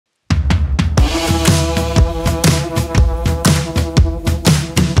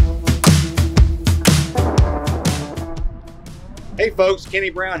folks, Kenny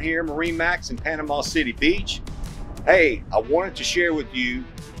Brown here, MarineMax in Panama City Beach. Hey, I wanted to share with you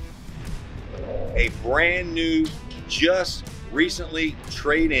a brand new, just recently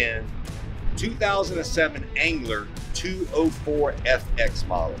trade-in 2007 Angler 204 FX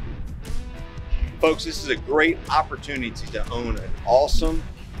model. Folks, this is a great opportunity to own an awesome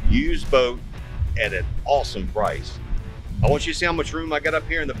used boat at an awesome price. I want you to see how much room I got up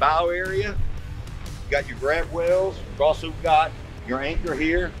here in the bow area. You got your grab rails. You've also got your anchor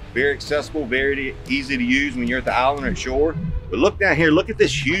here. Very accessible, very easy to use when you're at the island or at shore. But look down here, look at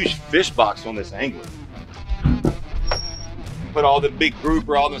this huge fish box on this Angler. Put all the big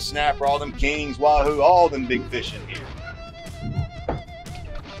grouper, all the snapper, all them kings, wahoo, all them big fish in here.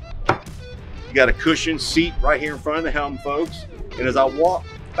 You got a cushioned seat right here in front of the helm, folks. And as I walk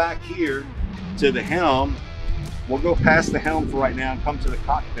back here to the helm, we'll go past the helm for right now and come to the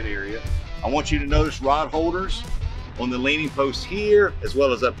cockpit area. I want you to notice rod holders on the leaning post here, as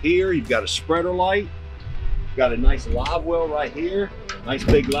well as up here. You've got a spreader light. You've got a nice live well right here. Nice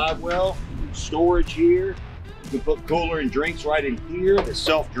big live well. Storage here. You can put cooler and drinks right in here. It's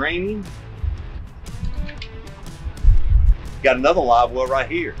self-draining. Got another live well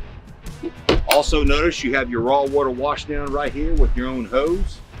right here. Also notice you have your raw water wash down right here with your own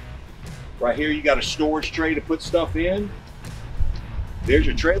hose. Right here you got a storage tray to put stuff in. There's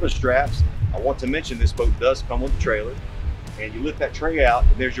your trailer straps. I want to mention this boat does come with a trailer. And you lift that tray out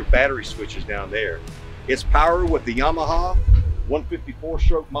and there's your battery switches down there. It's powered with the Yamaha 154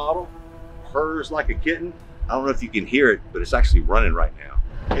 stroke model. Purrs like a kitten. I don't know if you can hear it, but it's actually running right now.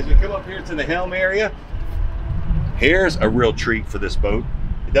 As we come up here to the helm area, here's a real treat for this boat.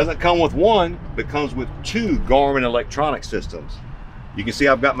 It doesn't come with one, but comes with two Garmin electronic systems. You can see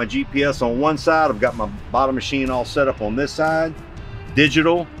I've got my GPS on one side. I've got my bottom machine all set up on this side.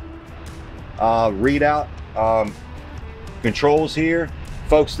 Digital readout controls here.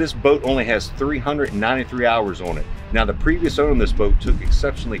 Folks, this boat only has 393 hours on it. Now, the previous owner of this boat took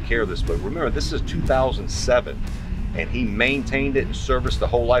exceptionally care of this boat. Remember, this is 2007, and he maintained it and serviced the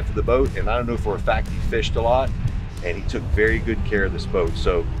whole life of the boat. And I don't know for a fact he fished a lot, and he took very good care of this boat.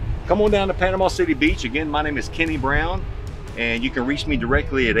 So come on down to Panama City Beach. Again, my name is Kenny Brown, and you can reach me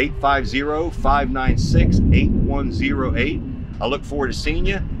directly at 850-596-8108. I look forward to seeing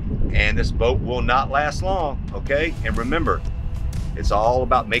you, and this boat will not last long, okay? And remember, it's all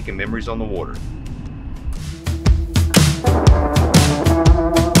about making memories on the water.